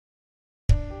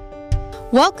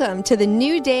Welcome to the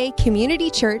New Day Community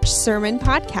Church Sermon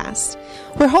Podcast.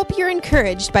 We hope you're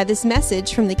encouraged by this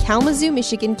message from the Kalamazoo,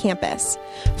 Michigan campus.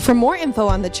 For more info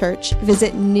on the church,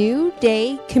 visit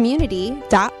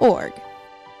newdaycommunity.org.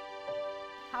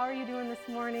 How are you doing this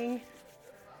morning?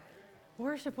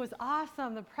 Worship was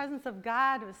awesome. The presence of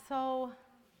God was so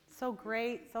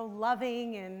great, so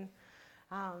loving, and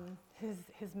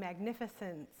his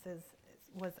magnificence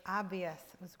was obvious.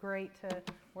 It was great to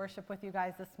worship with you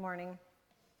guys this morning.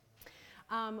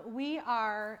 We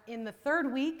are in the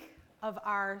third week of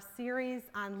our series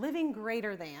on living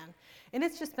greater than, and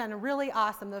it's just been really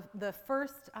awesome. The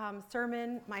first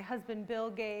sermon my husband Bill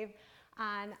gave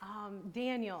on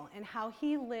Daniel and how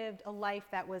he lived a life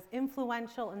that was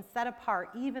influential and set apart,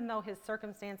 even though his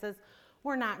circumstances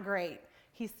were not great.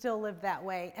 He still lived that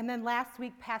way. And then last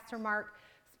week, Pastor Mark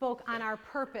spoke on our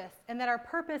purpose, and that our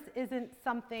purpose isn't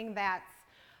something that's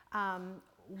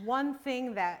one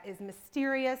thing that is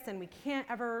mysterious and we can't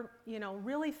ever,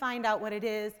 really find out what it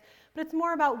is, but it's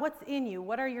more about what's in you.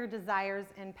 What are your desires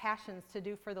and passions to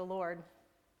do for the Lord?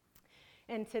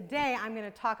 And today I'm going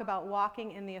to talk about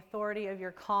walking in the authority of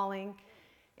your calling,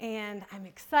 and I'm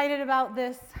excited about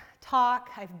this talk.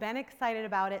 I've been excited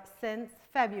about it since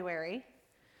February.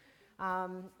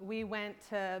 We went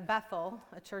to Bethel,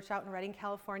 a church out in Redding,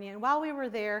 California, and while we were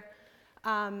there,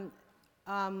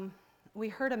 we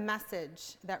heard a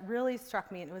message that really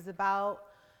struck me, and it was about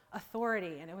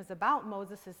authority, and it was about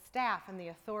Moses' staff and the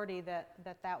authority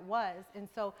that was. And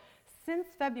so since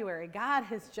February, God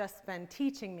has just been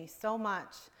teaching me so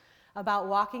much about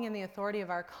walking in the authority of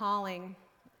our calling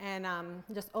and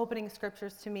just opening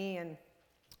scriptures to me. And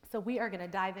so we are going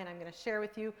to dive in. I'm going to share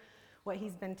with you what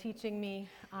he's been teaching me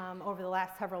over the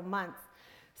last several months.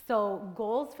 So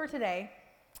goals for today,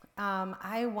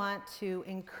 I want to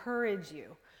encourage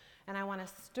you, and I want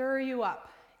to stir you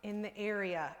up in the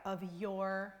area of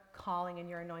your calling and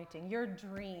your anointing, your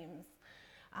dreams,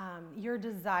 your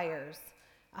desires.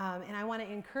 And I want to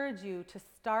encourage you to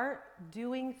start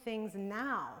doing things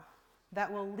now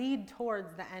that will lead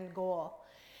towards the end goal.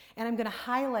 And I'm going to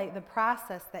highlight the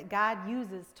process that God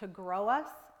uses to grow us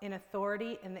in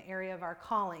authority in the area of our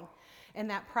calling. And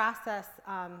that process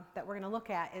that we're going to look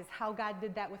at is how God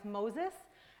did that with Moses,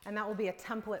 and that will be a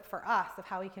template for us of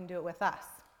how he can do it with us.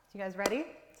 You guys ready?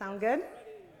 Sound good?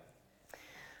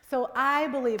 So I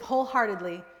believe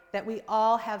wholeheartedly that we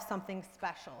all have something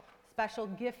special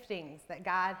giftings that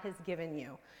God has given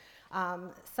you,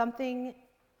 something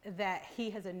that he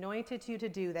has anointed you to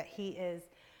do, that he is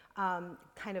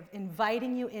kind of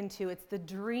inviting you into. It's the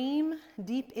dream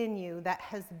deep in you that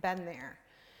has been there.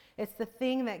 It's the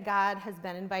thing that God has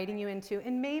been inviting you into,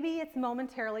 and maybe it's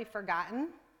momentarily forgotten,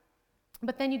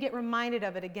 but then you get reminded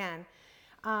of it again.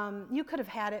 You could have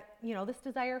had it, this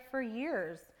desire for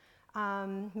years.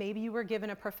 Maybe you were given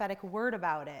a prophetic word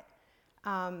about it.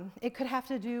 It could have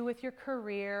to do with your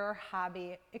career or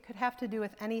hobby. It could have to do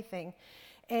with anything.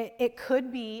 It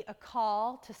could be a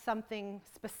call to something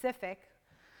specific,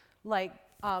 like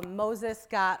Moses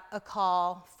got a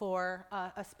call for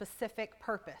a specific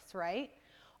purpose, right?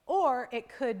 Or it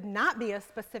could not be a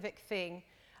specific thing.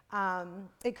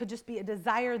 It could just be a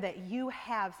desire that you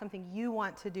have, something you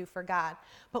want to do for God.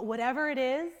 But whatever it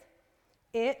is,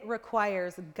 it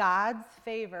requires God's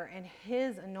favor and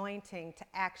his anointing to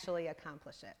actually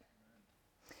accomplish it.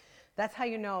 That's how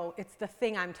you know it's the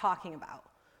thing I'm talking about,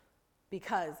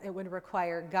 because it would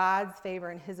require God's favor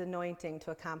and his anointing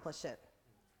to accomplish it.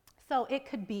 So it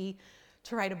could be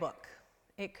to write a book.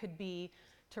 It could be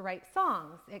to write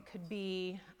songs. It could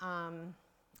be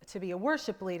to be a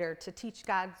worship leader, to teach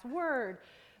God's word,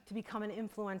 to become an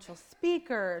influential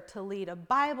speaker, to lead a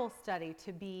Bible study,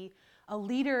 to be a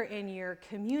leader in your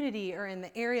community or in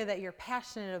the area that you're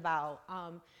passionate about,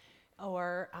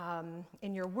 or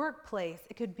in your workplace.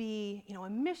 It could be, a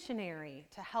missionary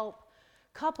to help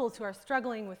couples who are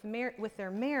struggling with their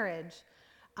marriage.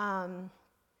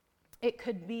 It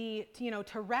could be,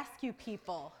 to rescue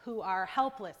people who are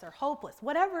helpless or hopeless.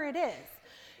 Whatever it is,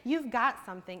 you've got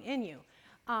something in you.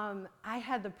 I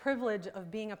had the privilege of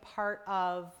being a part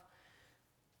of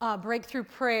Breakthrough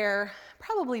Prayer,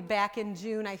 probably back in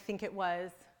June, I think it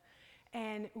was.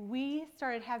 And we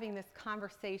started having this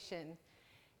conversation,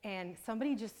 and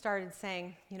somebody just started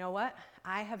saying, you know what?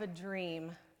 I have a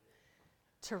dream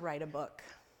to write a book.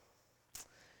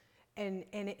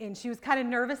 And she was kind of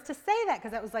nervous to say that,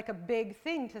 because that was like a big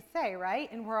thing to say, right?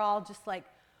 And we're all just like,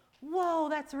 whoa,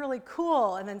 that's really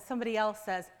cool. And then somebody else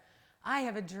says, I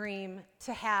have a dream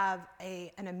to have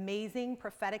an amazing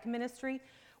prophetic ministry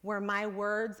where my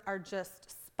words are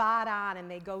just spot on and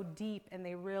they go deep and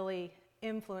they really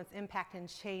influence, impact, and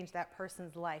change that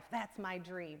person's life. That's my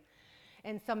dream.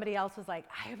 And somebody else was like,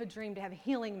 I have a dream to have a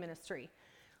healing ministry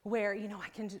where, I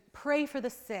can pray for the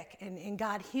sick and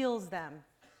God heals them.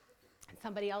 And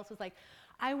somebody else was like,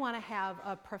 I want to have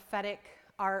a prophetic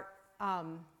art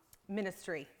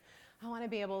ministry. I want to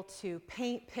be able to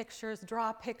paint pictures,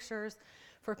 draw pictures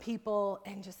for people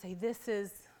and just say, this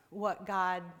is what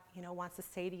God, wants to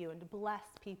say to you, and to bless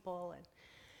people. And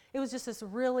it was just this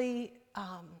really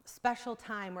special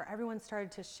time where everyone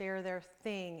started to share their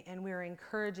thing and we were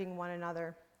encouraging one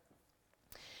another.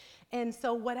 And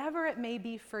so whatever it may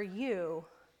be for you,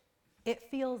 it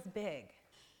feels big.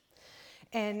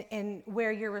 And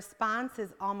where your response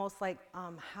is almost like,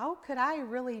 how could I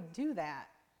really do that,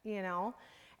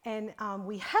 And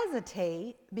we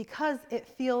hesitate because it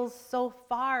feels so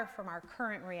far from our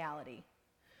current reality.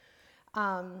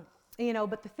 But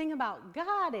the thing about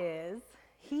God is,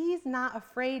 He's not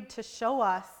afraid to show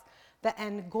us the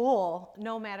end goal,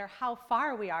 no matter how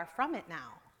far we are from it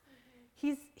now.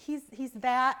 He's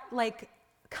that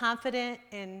confident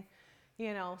and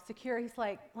secure. He's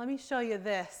like, let me show you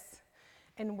this,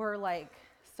 and we're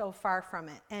so far from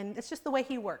it. And it's just the way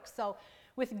He works. So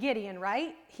with Gideon,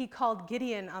 right? He called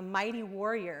Gideon a mighty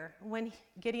warrior when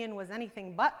Gideon was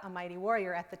anything but a mighty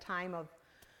warrior at the time of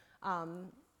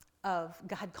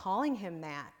God calling him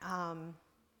that.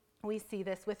 We see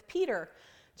this with Peter.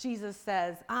 Jesus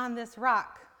says, on this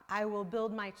rock I will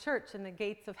build my church, and the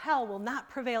gates of hell will not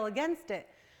prevail against it.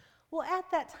 Well, at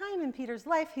that time in Peter's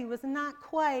life, he was not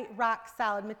quite rock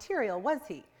solid material, was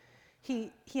he?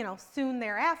 He, soon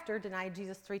thereafter denied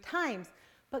Jesus 3 times.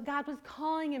 But God was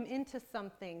calling him into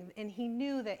something, and he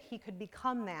knew that he could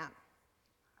become that.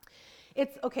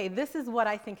 This is what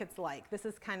I think it's like. This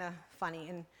is kind of funny,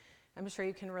 and I'm sure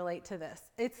you can relate to this.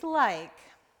 It's like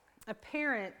a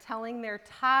parent telling their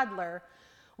toddler,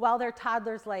 while their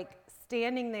toddler's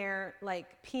standing there,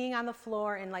 peeing on the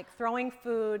floor and throwing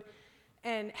food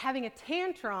and having a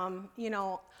tantrum,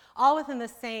 all within the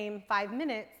same 5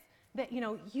 minutes, that,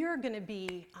 you're going to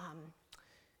be,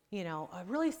 a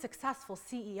really successful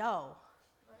CEO.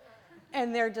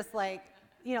 And they're just they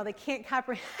can't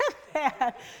comprehend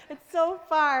that. It's so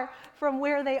far from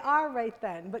where they are right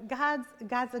then. But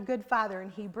God's a good Father,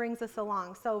 and He brings us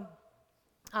along. So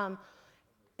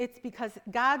it's because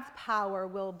God's power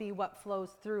will be what flows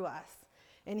through us.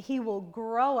 And He will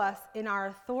grow us in our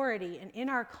authority and in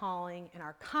our calling, and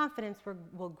our confidence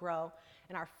will grow,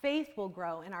 and our faith will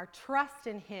grow, and our trust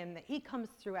in Him that He comes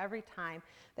through every time,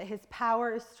 that His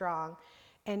power is strong,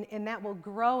 and that will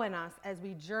grow in us as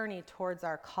we journey towards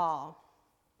our call.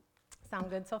 Sound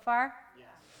good so far? Yeah.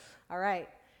 All right.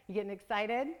 You getting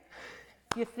excited?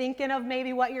 You thinking of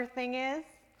maybe what your thing is?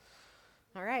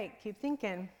 All right, keep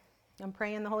thinking. I'm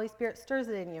praying the Holy Spirit stirs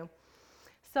it in you.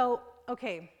 So,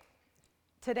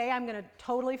 today I'm going to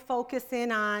totally focus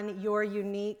in on your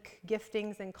unique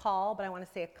giftings and call, but I want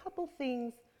to say a couple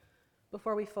things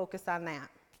before we focus on that.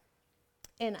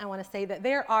 And I want to say that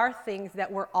there are things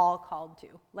that we're all called to,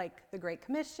 like the Great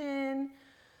Commission,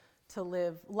 to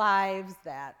live lives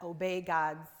that obey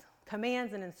God's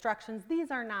commands and instructions. These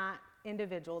are not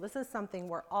individual. This is something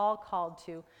we're all called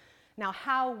to. Now,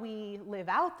 how we live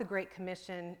out the Great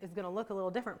Commission is going to look a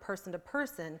little different person to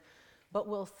person, but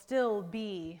we'll still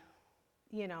be,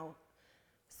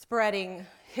 spreading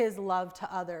His love to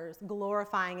others,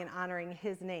 glorifying and honoring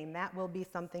His name. That will be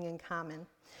something in common.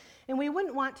 And we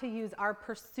wouldn't want to use our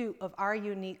pursuit of our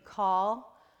unique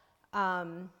call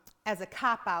as a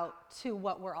cop-out to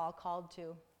what we're all called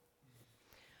to.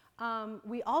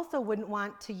 We also wouldn't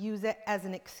want to use it as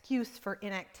an excuse for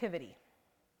inactivity.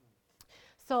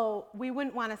 So we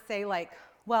wouldn't want to say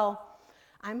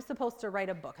I'm supposed to write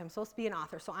a book. I'm supposed to be an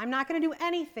author, so I'm not going to do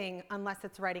anything unless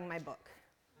it's writing my book.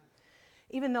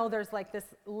 Even though there's this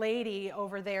lady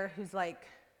over there who's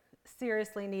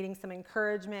seriously needing some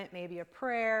encouragement, maybe a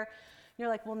prayer. You're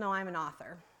like, well, no, I'm an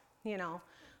author,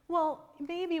 Well,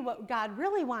 maybe what God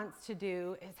really wants to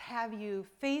do is have you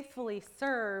faithfully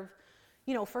serve,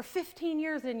 for 15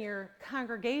 years in your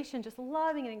congregation, just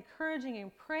loving and encouraging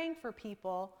and praying for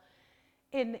people.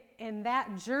 And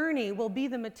that journey will be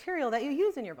the material that you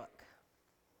use in your book.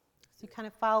 So you kind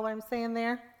of follow what I'm saying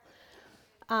there?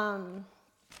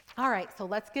 All right, so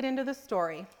let's get into the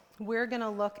story. We're going to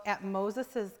look at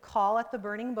Moses' call at the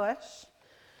burning bush.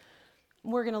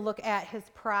 We're going to look at his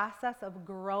process of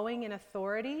growing in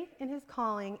authority in his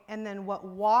calling, and then what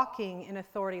walking in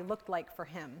authority looked like for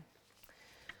him.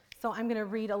 So I'm going to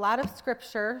read a lot of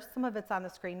scripture. Some of it's on the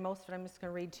screen. Most of it I'm just going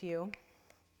to read to you.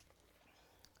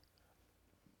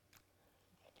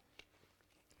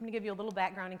 I'm going to give you a little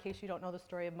background in case you don't know the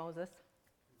story of Moses.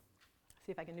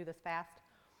 See if I can do this fast.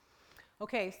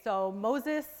 Okay, so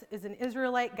Moses is an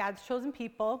Israelite, God's chosen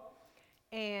people.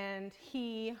 and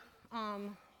he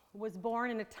was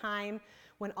born in a time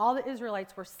when all the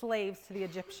Israelites were slaves to the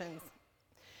Egyptians.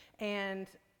 And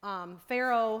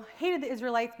Pharaoh hated the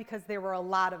Israelites because there were a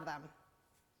lot of them.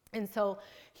 And so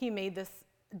he made this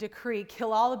decree,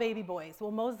 kill all the baby boys.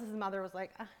 Well, Moses' mother was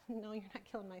like, no, you're not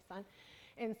killing my son.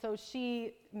 And so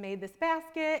she made this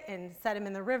basket and set him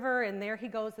in the river, and there he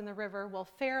goes in the river. Well,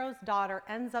 Pharaoh's daughter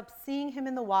ends up seeing him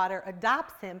in the water,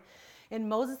 adopts him, and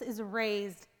Moses is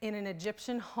raised in an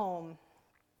Egyptian home,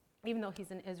 even though he's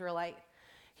an Israelite.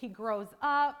 He grows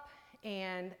up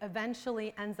and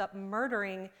eventually ends up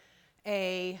murdering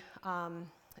a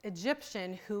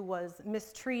Egyptian who was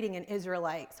mistreating an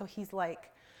Israelite. So he's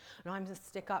like, no, I'm just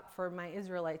stick up for my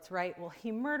Israelites, right? Well,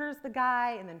 he murders the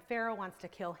guy, and then Pharaoh wants to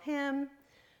kill him.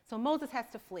 So Moses has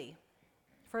to flee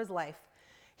for his life.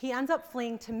 He ends up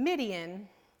fleeing to Midian,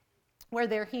 where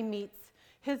there he meets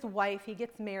his wife. He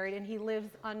gets married, and he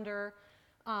lives under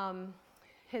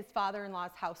his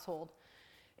father-in-law's household.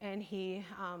 And he,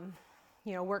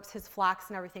 works his flocks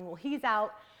and everything. Well, he's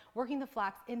out working the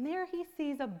flocks, and there he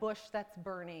sees a bush that's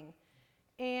burning.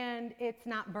 And it's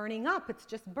not burning up, it's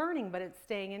just burning, but it's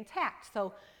staying intact.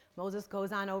 So Moses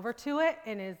goes on over to it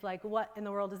and is like, what in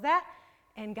the world is that?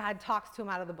 And God talks to him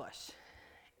out of the bush.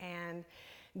 And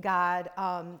God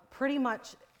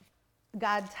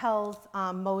God tells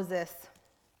Moses,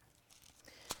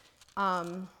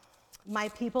 my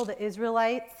people, the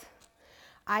Israelites,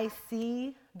 I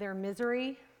see their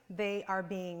misery. They are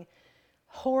being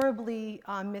horribly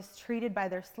mistreated by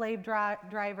their slave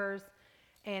drivers,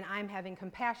 and I'm having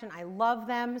compassion. I love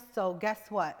them, so guess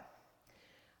what?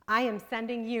 I am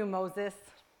sending you, Moses,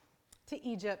 to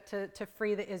Egypt to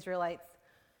free the Israelites.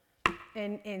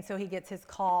 And so he gets his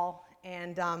call,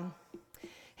 and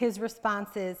his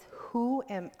response is, who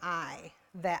am I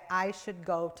that I should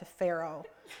go to Pharaoh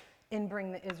and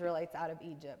bring the Israelites out of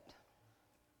Egypt?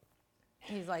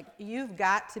 He's like, you've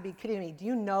got to be kidding me. Do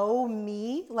you know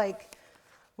me? Like,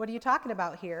 what are you talking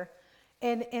about here?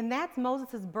 And that's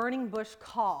Moses' burning bush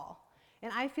call.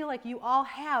 And I feel like you all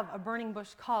have a burning bush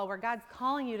call where God's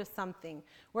calling you to something,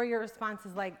 where your response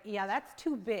is like, yeah, that's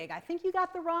too big. I think you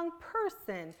got the wrong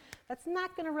person. That's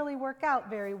not going to really work out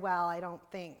very well, I don't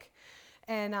think.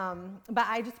 And but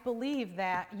I just believe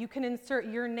that you can insert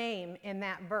your name in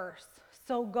that verse.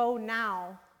 So go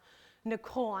now,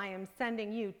 Nicole, I am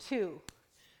sending you to.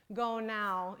 Go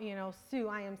now, Sue,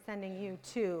 I am sending you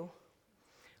to.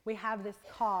 We have this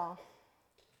call.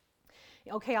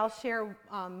 Okay, I'll share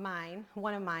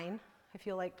one of mine. I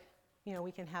feel like,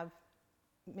 we can have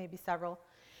maybe several.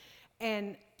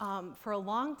 And for a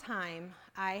long time,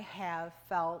 I have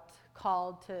felt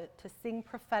called to sing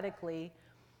prophetically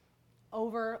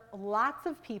over lots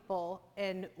of people.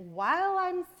 And while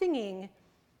I'm singing,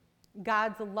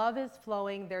 God's love is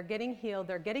flowing. They're getting healed.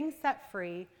 They're getting set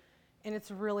free. And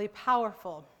it's really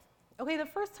powerful. Okay, the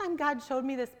first time God showed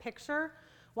me this picture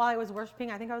while I was worshiping,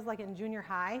 I think I was like in junior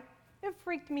high. It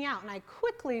freaked me out, and I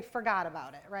quickly forgot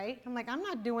about it, right? I'm like, I'm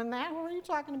not doing that. What are you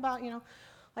talking about?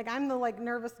 Like I'm the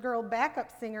nervous girl backup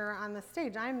singer on the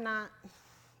stage. I'm not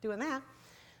doing that.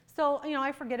 So,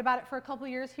 I forget about it for a couple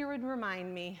of years. He would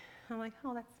remind me. I'm like,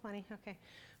 oh, that's funny. Okay,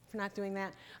 I'm not doing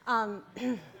that.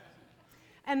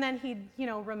 And then he'd,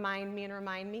 remind me.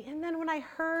 And then when I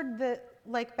heard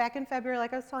back in February,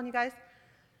 like I was telling you guys,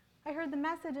 I heard the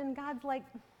message, and God's like,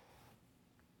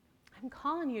 I'm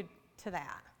calling you to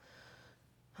that.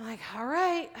 I'm like, all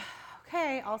right,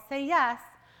 okay, I'll say yes.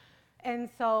 And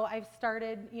so I've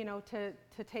started,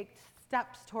 to take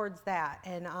steps towards that.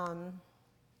 And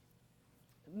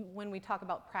when we talk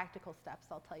about practical steps,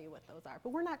 I'll tell you what those are. But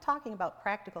we're not talking about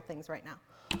practical things right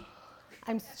now.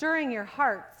 I'm stirring your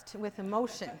hearts with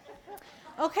emotion.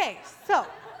 Okay, so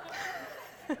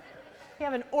we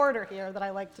have an order here that I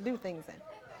like to do things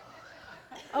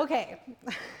in. Okay,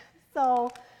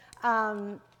 so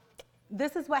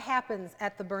this is what happens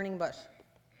at the burning bush.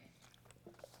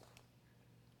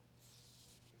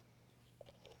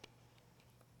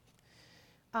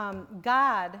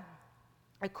 God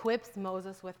equips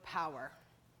Moses with power.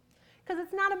 Because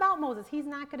it's not about Moses. He's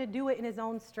not going to do it in his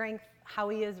own strength how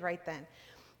he is right then.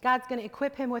 God's going to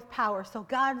equip him with power. So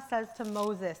God says to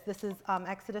Moses, this is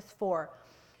Exodus 4.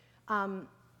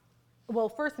 Well,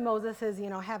 first Moses is,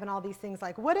 having all these things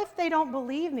like, what if they don't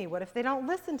believe me? What if they don't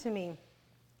listen to me?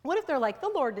 What if they're like, the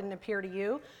Lord didn't appear to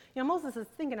you? Moses is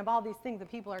thinking of all these things that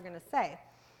people are going to say.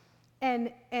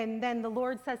 And then the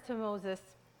Lord says to Moses,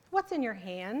 what's in your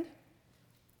hand?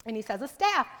 And he says, a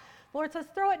staff. The Lord says,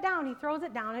 throw it down. He throws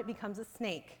it down. It becomes a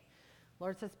snake. The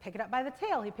Lord says, pick it up by the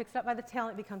tail. He picks it up by the tail,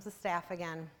 and it becomes a staff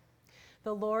again.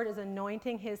 The Lord is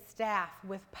anointing his staff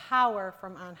with power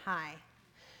from on high.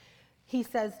 he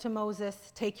says to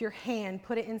Moses, take your hand,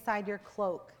 put it inside your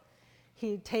cloak.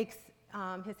 He takes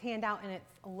his hand out, and it's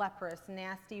a leprous,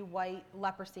 nasty, white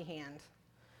leprosy hand.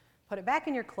 Put it back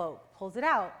in your cloak, pulls it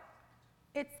out.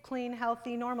 It's clean,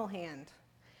 healthy, normal hand.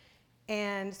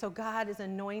 And so God is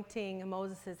anointing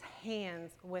Moses'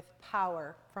 hands with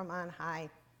power from on high.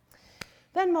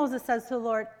 Then Moses says to the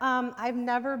Lord, I've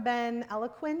never been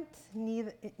eloquent,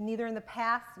 neither in the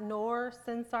past nor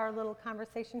since our little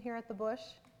conversation here at the bush.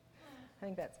 I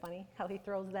think that's funny how he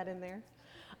throws that in there.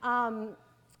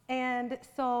 And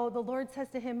so the Lord says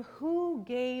to him, who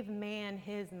gave man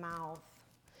his mouth?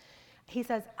 He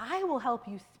says, I will help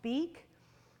you speak,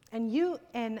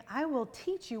 and I will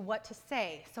teach you what to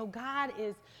say. So God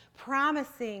is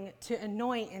promising to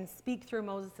anoint and speak through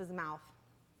Moses' mouth.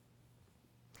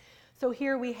 So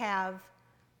here we have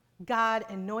God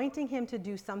anointing him to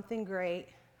do something great,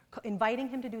 inviting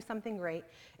him to do something great,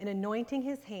 and anointing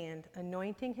his hand,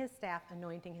 anointing his staff,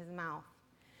 anointing his mouth.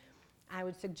 I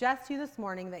would suggest to you this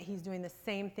morning that he's doing the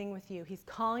same thing with you. He's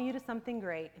calling you to something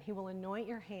great, and he will anoint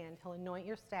your hand, he'll anoint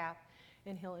your staff,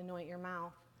 and he'll anoint your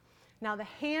mouth. Now, the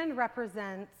hand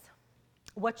represents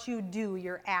what you do,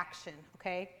 your action,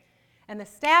 okay? And the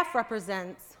staff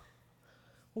represents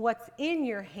what's in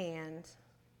your hand,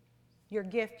 your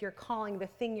gift, your calling, the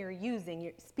thing you're using,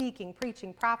 you're speaking,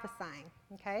 preaching, prophesying,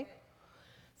 okay?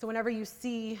 So whenever you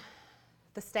see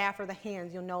the staff or the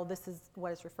hands, you'll know this is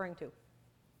what it's referring to.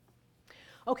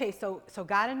 Okay, so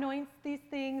God anoints these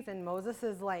things, and Moses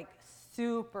is like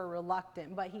super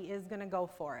reluctant, but he is going to go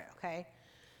for it, okay?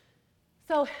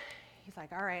 So he's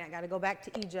like, all right, I got to go back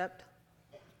to Egypt.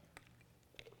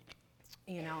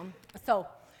 So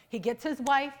he gets his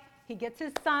wife, he gets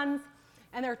his sons,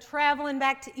 and they're traveling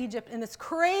back to Egypt, and this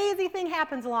crazy thing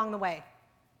happens along the way.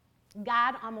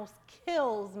 God almost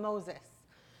kills Moses.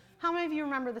 How many of you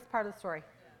remember this part of the story?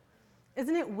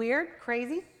 Isn't it weird,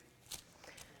 crazy?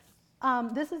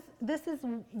 This is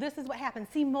what happened.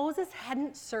 See, Moses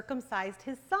hadn't circumcised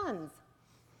his sons.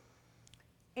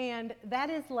 And that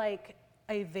is like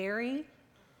a very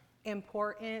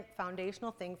important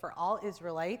foundational thing for all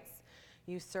Israelites.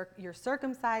 You're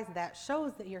circumcised. That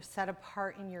shows that you're set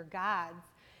apart in your gods.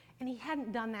 And he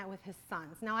hadn't done that with his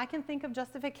sons. Now, I can think of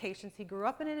justifications. He grew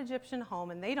up in an Egyptian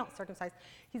home, and they don't circumcise.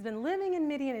 He's been living in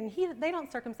Midian, and they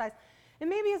don't circumcise. And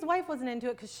maybe his wife wasn't into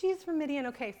it because she's from Midian.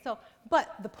 Okay,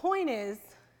 but the point is,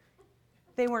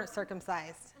 they weren't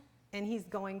circumcised, and he's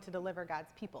going to deliver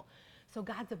God's people. So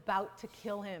God's about to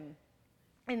kill him.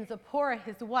 And Zipporah,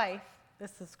 his wife,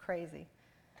 this is crazy.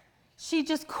 She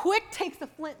just quick takes a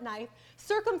flint knife,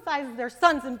 circumcises their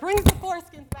sons, and brings the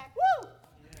foreskins back. Woo!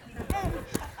 And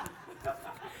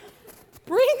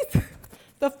brings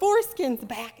the foreskins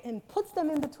back and puts them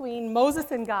in between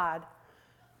Moses and God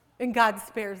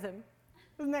spares him.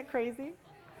 Isn't that crazy?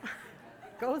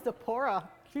 Go Zipporah.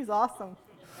 She's awesome.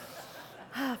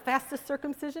 Fastest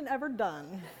circumcision ever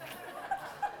done.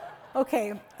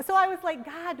 Okay, so I was like,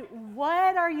 God,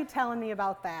 what are you telling me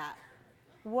about that?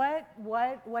 What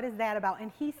is that about?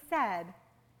 And he said,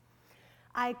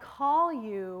 I call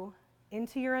you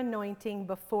into your anointing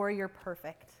before you're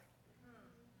perfect.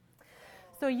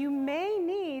 So you may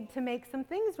need to make some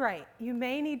things right. You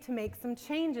may need to make some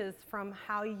changes from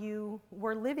how you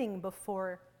were living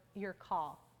before your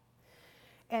call.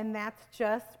 And that's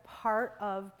just part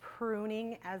of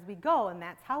pruning as we go. And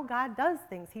that's how God does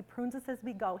things. He prunes us as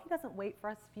we go. He doesn't wait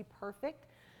for us to be perfect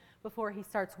before he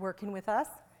starts working with us.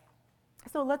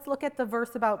 So let's look at the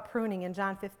verse about pruning in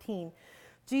John 15.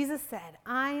 Jesus said,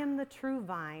 I am the true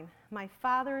vine. My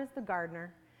Father is the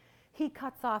gardener. He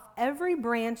cuts off every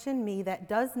branch in me that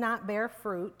does not bear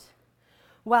fruit,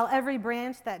 while every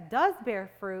branch that does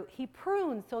bear fruit, he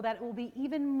prunes so that it will be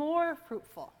even more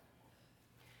fruitful.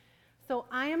 So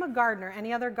I am a gardener.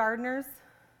 Any other gardeners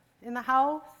in the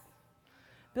house?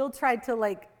 Bill tried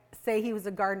to say he was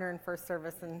a gardener in first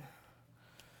service, and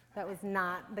that was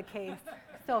not the case.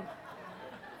 So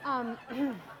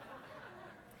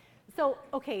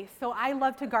I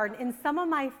love to garden. And some of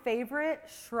my favorite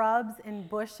shrubs and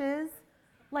bushes,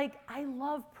 I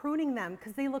love pruning them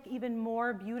because they look even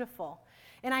more beautiful.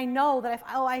 And I know that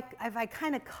if I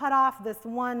kind of cut off this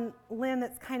one limb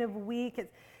that's kind of weak,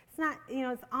 it's not,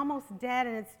 it's almost dead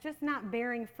and it's just not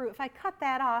bearing fruit. If I cut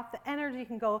that off, the energy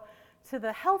can go to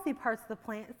the healthy parts of the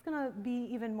plant. It's going to be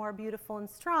even more beautiful and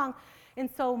strong. And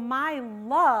so my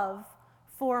love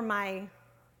for my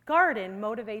garden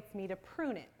motivates me to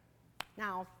prune it.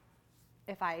 Now,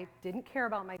 if I didn't care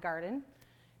about my garden,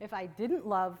 if I didn't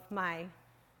love my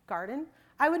garden,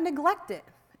 I would neglect it,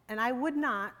 and I would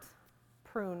not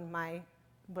prune my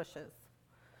bushes.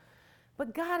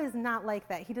 But God is not like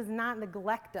that. He does not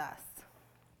neglect us.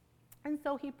 And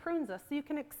so he prunes us. So you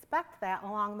can expect that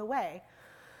along the way.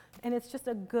 And it's just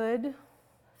a good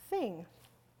thing.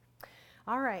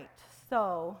 All right,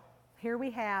 so here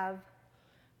we have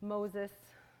Moses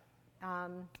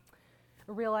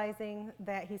realizing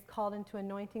that he's called into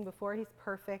anointing before he's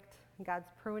perfect. God's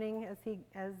pruning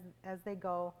as they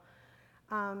go.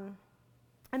 And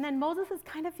then Moses is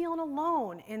kind of feeling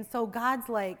alone. And so God's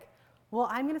like, well,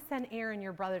 I'm going to send Aaron,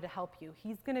 your brother, to help you.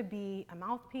 He's going to be a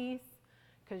mouthpiece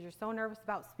because you're so nervous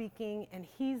about speaking, and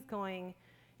he's going,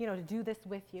 to do this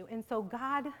with you. And so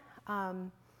God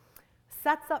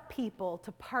sets up people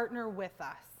to partner with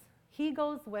us. He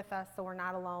goes with us so we're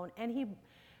not alone, and he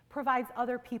provides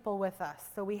other people with us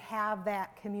so we have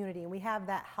that community and we have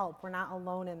that help. We're not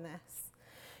alone in this.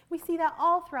 We see that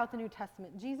all throughout the New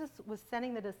Testament. Jesus was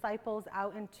sending the disciples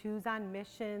out in twos on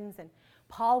missions, and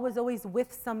Paul was always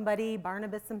with somebody,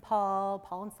 Barnabas and Paul,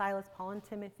 Paul and Silas, Paul and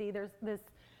Timothy. There's this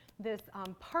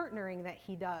partnering that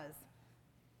he does.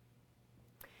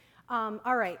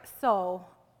 All right, so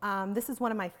this is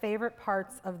one of my favorite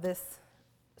parts of this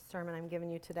sermon I'm giving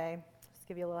you today. Just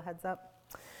give you a little heads up.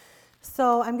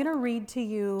 So I'm going to read to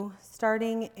you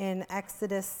starting in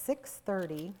Exodus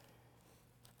 6:30.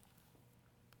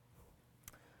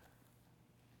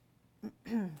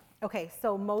 Okay,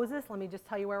 so Moses, let me just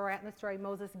tell you where we're at in the story.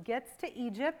 Moses gets to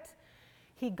Egypt.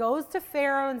 He goes to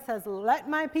Pharaoh and says, "Let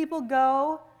my people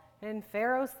go." And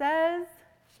Pharaoh says,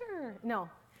 "Sure." No.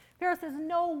 Pharaoh says,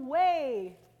 "No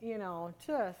way."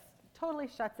 Just totally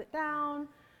shuts it down,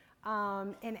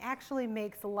 and actually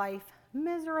makes life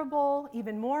miserable,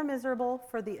 even more miserable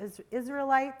for the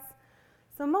Israelites.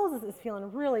 So Moses is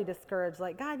feeling really discouraged,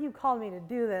 like, God, you called me to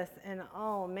do this, and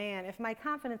oh man, if my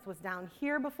confidence was down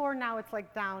here before, now it's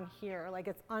like down here, like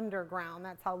it's underground,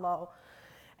 that's how low.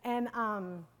 And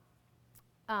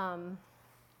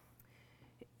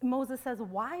Moses says,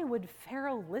 why would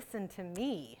Pharaoh listen to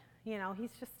me?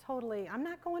 He's just totally, I'm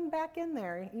not going back in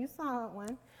there. You saw it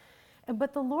one.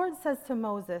 But the Lord says to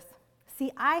Moses,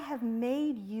 see, I have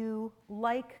made you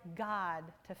like God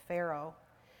to Pharaoh,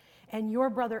 and your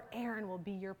brother Aaron will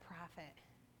be your prophet.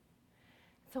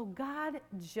 So God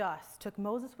just took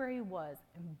Moses where he was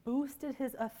and boosted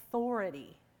his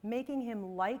authority, making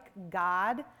him like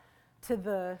God to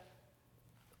the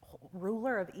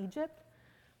ruler of Egypt.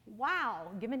 Wow,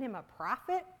 giving him a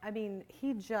prophet? I mean,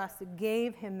 he just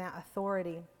gave him that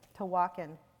authority to walk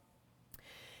in.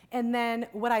 And then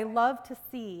what I love to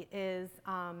see is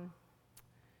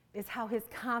how his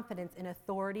confidence in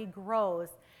authority grows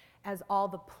as all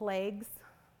the plagues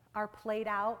are played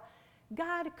out.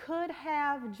 God could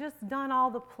have just done all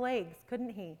the plagues, couldn't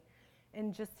he?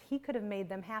 And he could have made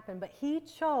them happen. But he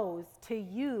chose to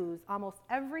use, almost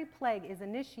every plague is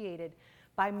initiated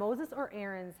by Moses or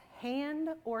Aaron's hand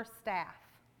or staff.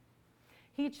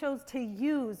 He chose to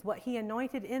use what he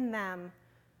anointed in them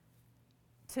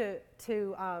to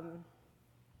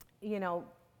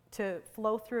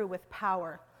flow through with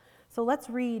power. So let's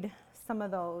read some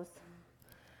of those.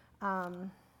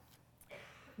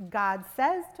 God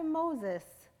says to Moses,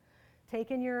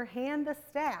 take in your hand the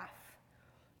staff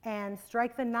and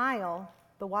strike the Nile,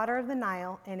 the water of the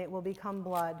Nile, and it will become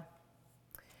blood.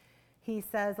 He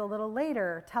says a little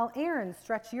later, tell Aaron,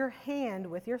 stretch your hand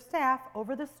with your staff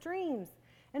over the streams,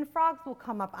 and frogs will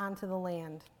come up onto the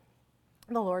land.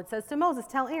 The Lord says to Moses,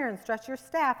 tell Aaron, stretch your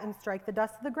staff and strike the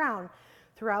dust of the ground.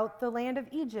 Throughout the land of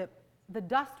Egypt, the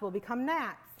dust will become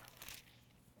gnats.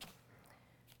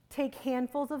 Take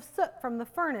handfuls of soot from the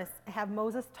furnace, have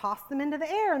Moses toss them into the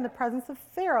air in the presence of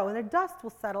Pharaoh, and the dust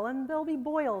will settle, and there'll be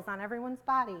boils on everyone's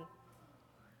body.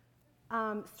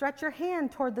 Stretch your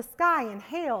hand toward the sky, and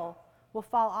hail will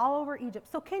fall all over Egypt.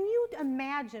 So can you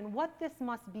imagine what this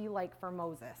must be like for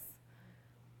Moses?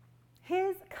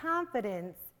 His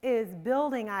confidence is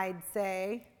building, I'd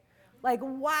say. Like,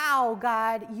 wow,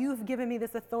 God, you've given me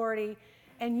this authority,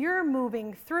 and you're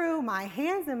moving through my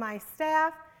hands and my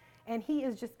staff, and he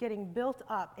is just getting built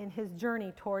up in his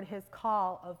journey toward his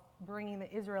call of bringing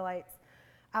the Israelites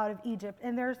out of Egypt.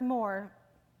 And there's more.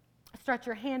 Stretch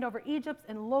your hand over Egypt,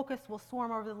 and locusts will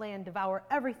swarm over the land, devour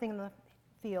everything in the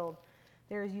field.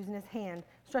 There is using his hand.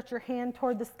 Stretch your hand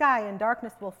toward the sky, and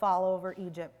darkness will fall over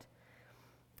Egypt.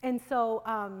 And so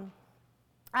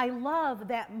I love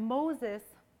that Moses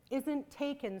isn't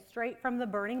taken straight from the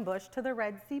burning bush to the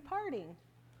Red Sea parting.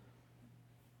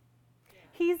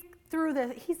 He's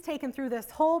taken through this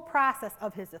whole process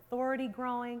of his authority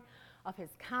growing, of his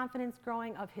confidence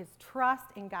growing, of his trust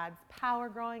in God's power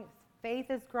growing, his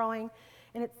faith is growing,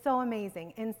 and it's so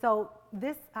amazing. And so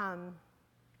this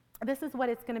is what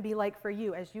it's going to be like for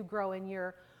you as you grow in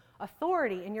your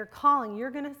authority and your calling.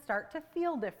 You're going to start to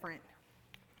feel different.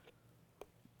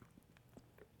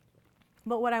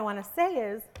 But what I want to say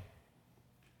is,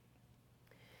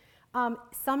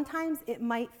 sometimes it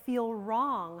might feel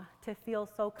wrong to feel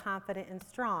so confident and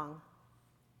strong.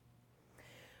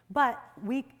 But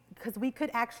because we could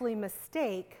actually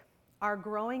mistake our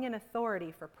growing in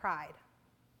authority for pride.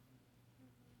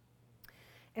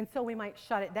 And so we might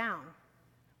shut it down.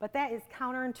 But that is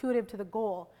counterintuitive to the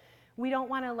goal. We don't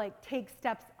want to like take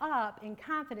steps up in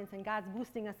confidence and God's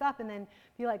boosting us up and then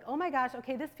be like, oh my gosh,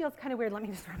 okay, this feels kind of weird. Let me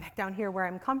just run back down here where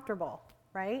I'm comfortable,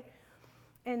 right?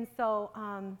 And so,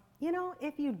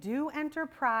 if you do enter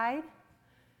pride,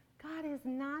 God is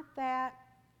not that,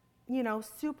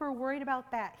 super worried about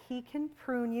that. He can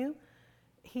prune you.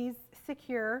 He's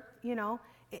secure,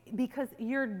 because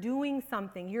you're doing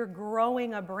something. You're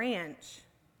growing a branch,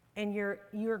 and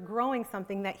you're growing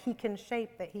something that he can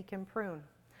shape, that he can prune.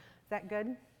 Is that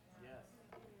good?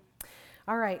 Yes.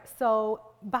 All right. So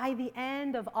by the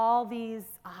end of all these,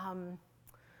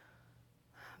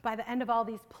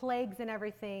 plagues and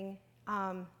everything,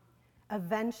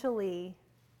 eventually,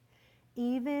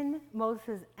 even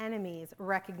Moses' enemies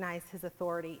recognized his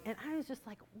authority. And I was just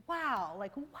like, wow,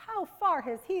 how far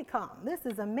has he come? This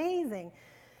is amazing.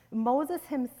 Moses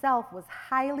himself was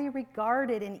highly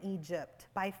regarded in Egypt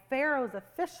by Pharaoh's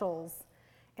officials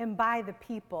and by the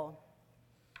people.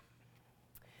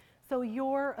 So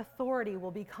your authority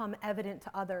will become evident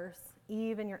to others,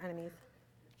 even your enemies.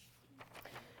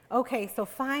 Okay, so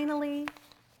finally,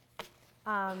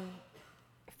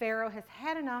 Pharaoh has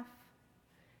had enough.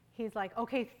 He's like,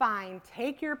 okay, fine,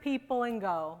 take your people and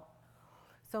go.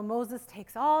 So Moses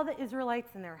takes all the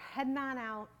Israelites and they're heading on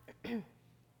out.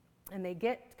 And they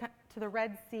get to the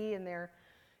Red Sea and they're,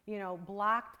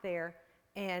 blocked there.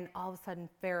 And all of a sudden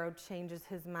Pharaoh changes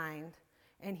his mind.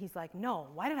 And he's like, no,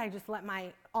 why did I just let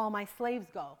all my slaves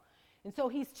go? And so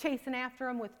he's chasing after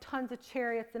them with tons of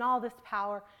chariots and all this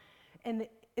power. And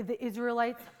the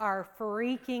Israelites are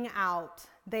freaking out.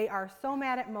 They are so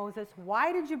mad at Moses.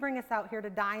 Why did you bring us out here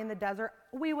to die in the desert?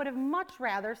 We would have much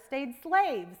rather stayed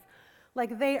slaves.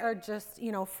 Like they are just,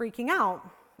 freaking out,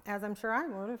 as I'm sure I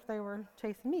would if they were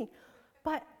chasing me.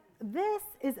 But this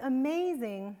is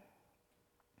amazing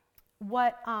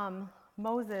what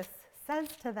Moses says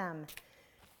to them.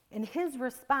 And his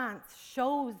response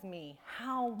shows me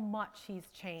how much he's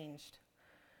changed.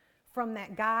 From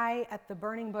that guy at the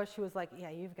burning bush who was like, yeah,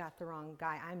 you've got the wrong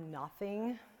guy. I'm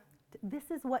nothing. This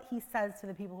is what he says to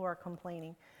the people who are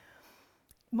complaining.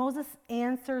 Moses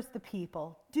answers the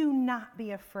people, do not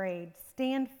be afraid.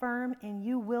 Stand firm and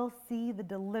you will see the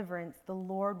deliverance the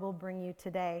Lord will bring you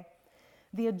today.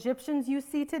 The Egyptians you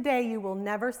see today, you will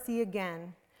never see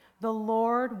again. The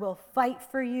Lord will fight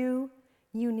for you.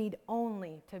 You need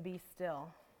only to be still.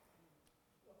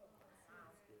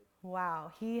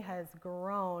 Wow, he has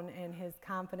grown in his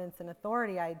confidence and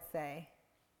authority, I'd say.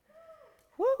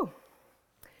 Woo!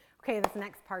 Okay, this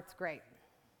next part's great.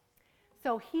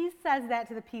 So he says that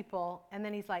to the people, and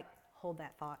then he's like, hold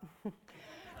that thought. God,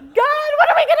 what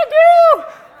are we going to do?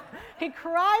 He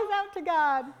cries out to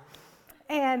God.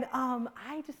 And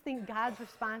I just think God's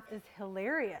response is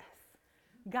hilarious.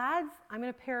 I'm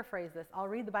going to paraphrase this. I'll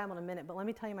read the Bible in a minute, but let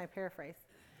me tell you my paraphrase.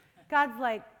 God's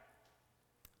like,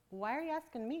 why are you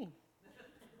asking me?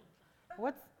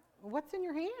 What's in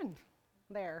your hand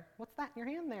there? What's that in your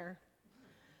hand there?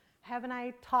 Haven't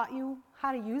I taught you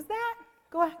how to use that?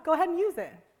 Go ahead and use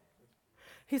it.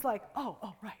 He's like, oh,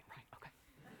 right, okay.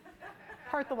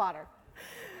 Part the water.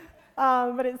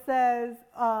 But it says,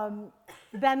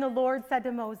 then the Lord said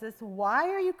to Moses, why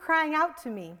are you crying out to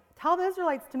me? Tell the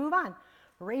Israelites to move on.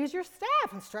 Raise your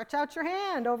staff and stretch out your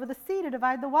hand over the sea to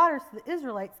divide the waters so the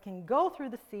Israelites can go through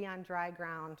the sea on dry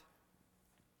ground.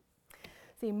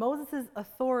 See, Moses'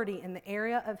 authority in the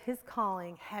area of his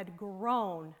calling had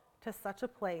grown to such a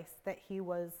place that he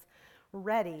was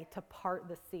ready to part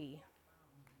the sea.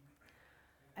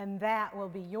 And that will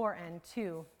be your end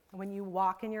too. When you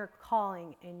walk in your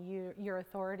calling and your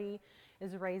authority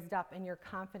is raised up and your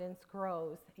confidence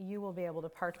grows, you will be able to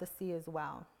part the sea as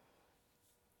well.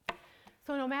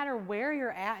 So no matter where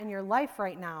you're at in your life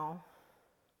right now,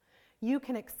 you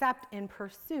can accept and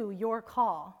pursue your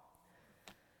call.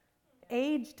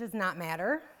 Age does not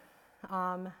matter.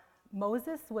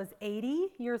 Moses was 80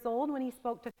 years old when he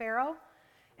spoke to Pharaoh,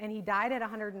 and he died at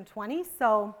 120.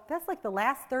 So that's like the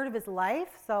last third of his life.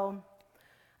 So,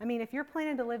 I mean, if you're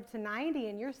planning to live to 90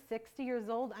 and you're 60 years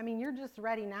old, I mean, you're just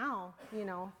ready now,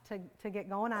 to get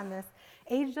going on this.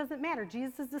 Age doesn't matter.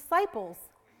 Jesus' disciples,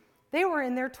 they were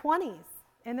in their 20s,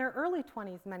 in their early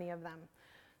 20s, many of them.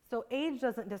 So age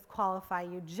doesn't disqualify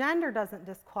you. Gender doesn't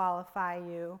disqualify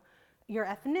you. your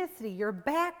ethnicity, your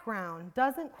background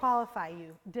doesn't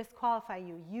disqualify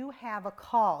you. You have a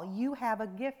call. You have a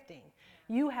gifting.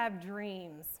 You have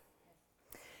dreams.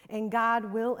 And God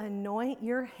will anoint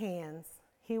your hands.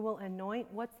 He will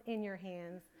anoint what's in your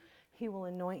hands. He will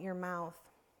anoint your mouth.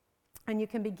 And you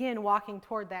can begin walking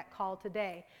toward that call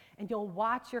today. And you'll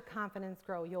watch your confidence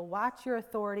grow. You'll watch your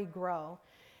authority grow.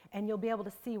 And you'll be able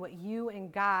to see what you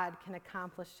and God can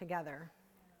accomplish together.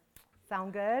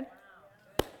 Sound good?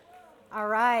 All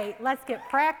right, let's get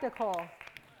practical.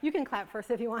 You can clap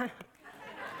first if you want.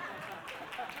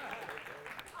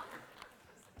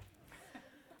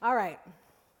 All right.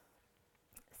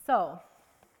 So,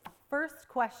 first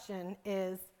question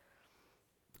is,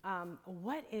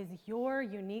 what is your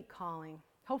unique calling?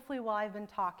 Hopefully while I've been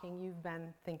talking, you've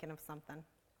been thinking of something.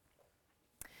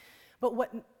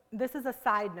 But this is a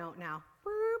side note now.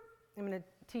 I'm going to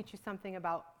teach you something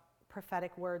about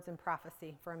prophetic words and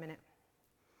prophecy for a minute.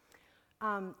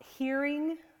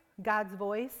 Hearing God's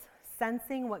voice,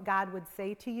 sensing what God would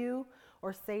say to you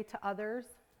or say to others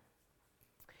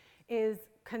is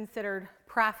considered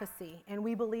prophecy. And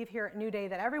we believe here at New Day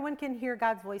that everyone can hear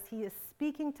God's voice. He is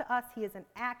speaking to us. He is an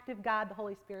active God. The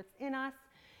Holy Spirit's in us.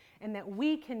 And that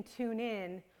we can tune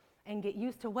in and get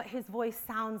used to what his voice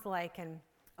sounds like and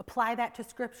apply that to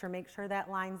Scripture, make sure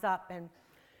that lines up.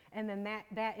 And then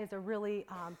that is a really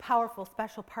powerful,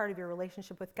 special part of your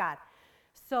relationship with God.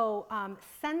 So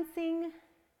sensing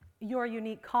your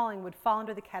unique calling would fall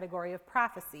under the category of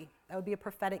prophecy. That would be a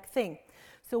prophetic thing.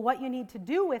 So what you need to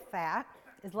do with that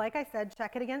is, like I said,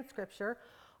 check it against Scripture.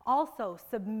 Also,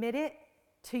 submit it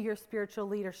to your spiritual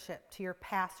leadership, to your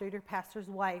pastor, your pastor's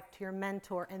wife, to your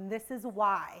mentor. And this is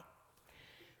why.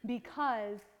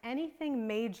 Because anything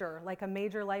major, like a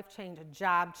major life change, a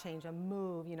job change, a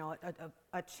move,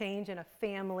 a change in a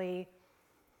family,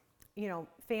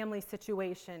 family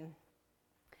situation,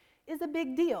 is a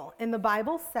big deal. And the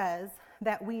Bible says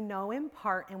that we know in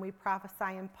part and we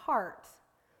prophesy in part.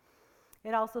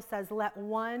 It also says, let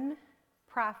one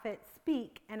prophet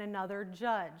speak and another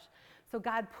judge. So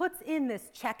God puts in this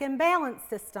check and balance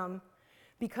system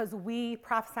because we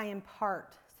prophesy in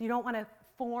part. So you don't want to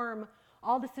form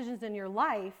all decisions in your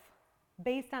life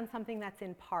based on something that's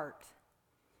in part.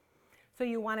 So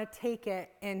you want to take it,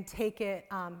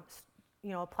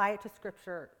 apply it to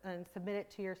Scripture and submit it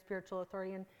to your spiritual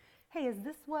authority. And hey, is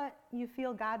this what you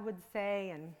feel God would say?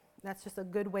 And that's just a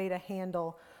good way to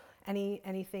handle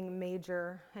anything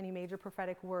major, any major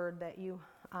prophetic word that you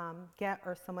get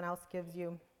or someone else gives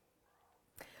you.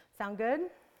 Sound good?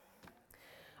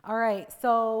 All right,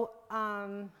 so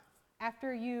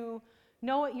after you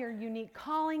know what your unique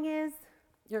calling is,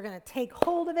 you're going to take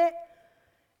hold of it,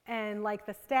 and like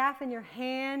the staff in your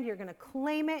hand, you're going to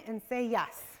claim it and say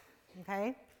yes,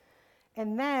 okay?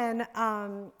 And then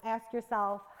ask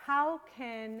yourself, how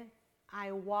can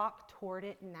I walk toward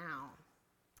it now,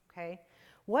 okay?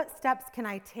 What steps can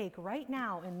I take right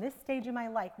now in this stage of my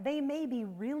life? They may be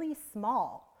really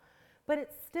small, but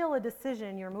it's still a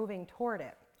decision you're moving toward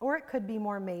it. Or it could be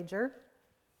more major.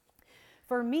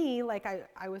 For me, like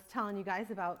I was telling you guys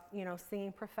about,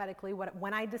 singing prophetically,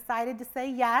 when I decided to say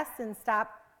yes and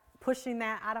stop pushing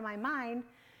that out of my mind,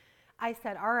 I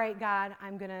said, all right, God,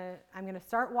 I'm gonna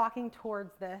start walking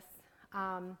towards this.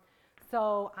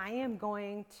 So I am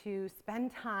going to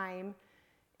spend time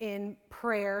in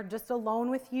prayer, just alone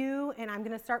with you, and I'm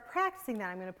going to start practicing that.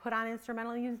 I'm going to put on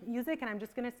instrumental music, and I'm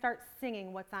just going to start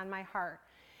singing what's on my heart.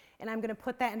 And I'm going to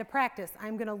put that into practice.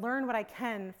 I'm going to learn what I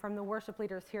can from the worship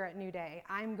leaders here at New Day.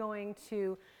 I'm going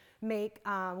to make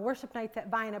worship nights at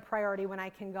Vine a priority when I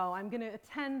can go. I'm going to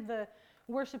attend the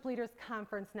worship leaders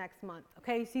conference next month.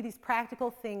 Okay, you see these practical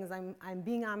things. I'm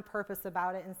being on purpose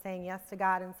about it and saying yes to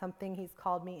God and something He's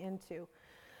called me into.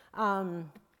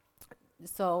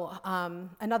 So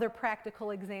another practical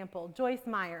example, Joyce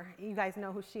Meyer. You guys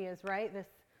know who she is, right? This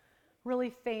really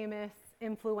famous,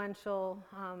 influential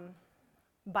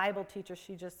Bible teacher.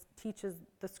 She just teaches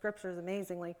the Scriptures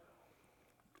amazingly.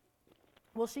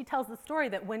 Well, she tells the story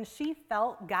that when she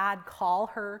felt God call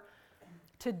her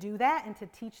to do that and to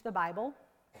teach the Bible,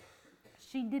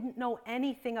 she didn't know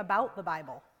anything about the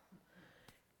Bible.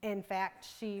 In fact,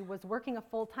 she was working a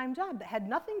full-time job that had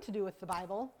nothing to do with the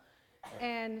Bible.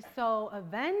 And so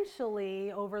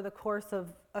eventually, over the course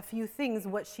of a few things,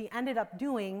 what she ended up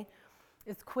doing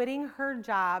is quitting her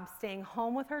job, staying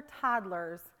home with her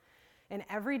toddlers, and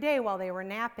every day while they were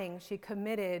napping, she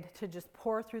committed to just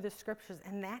pour through the Scriptures,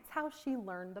 and that's how she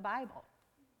learned the Bible.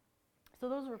 So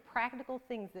those were practical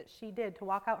things that she did to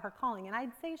walk out her calling, and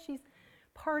I'd say she's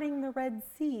parting the Red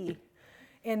Sea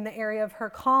in the area of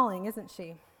her calling, isn't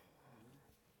she?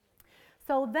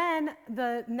 So then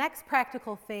the next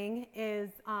practical thing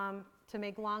is to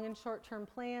make long and short-term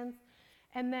plans,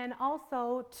 and then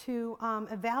also to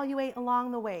evaluate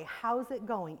along the way. How's it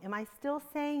going? Am I still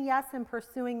saying yes and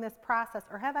pursuing this process,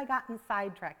 or have I gotten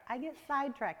sidetracked? I get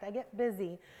sidetracked. I get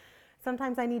busy.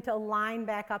 Sometimes I need to align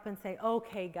back up and say,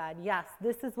 okay, God, yes,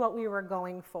 this is what we were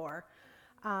going for.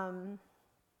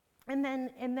 And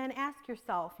then ask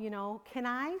yourself, can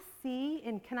I see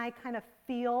and can I kind of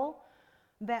feel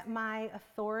that my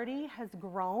authority has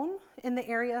grown in the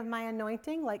area of my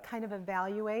anointing? Like, kind of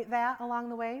evaluate that along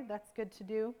the way. That's good to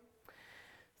do.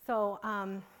 So,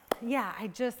 I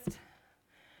just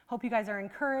hope you guys are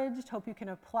encouraged. Hope you can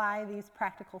apply these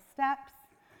practical steps.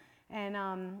 And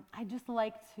I'd just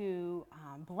like to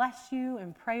bless you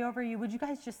and pray over you. Would you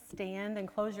guys just stand and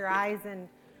close your eyes and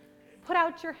put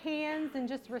out your hands and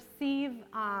just receive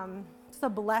just a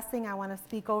blessing I want to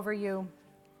speak over you.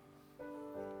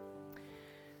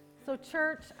 So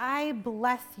church, I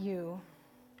bless you.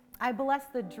 I bless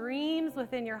the dreams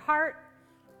within your heart,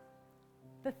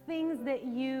 the things that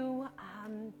you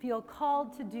feel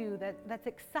called to do that's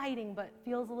exciting but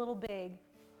feels a little big.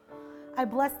 I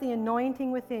bless the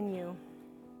anointing within you.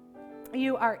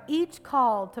 You are each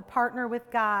called to partner with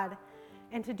God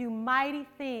and to do mighty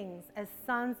things as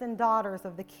sons and daughters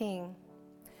of the King.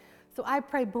 So I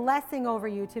pray blessing over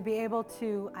you to be able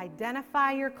to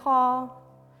identify your call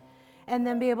and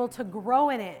then be able to grow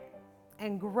in it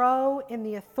and grow in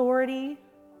the authority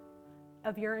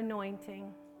of your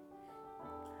anointing.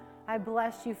 I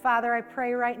bless you, Father. I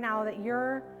pray right now that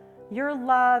your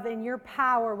love and your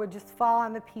power would just fall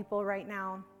on the people right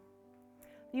now.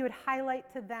 You would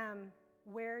highlight to them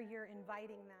where you're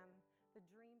inviting them.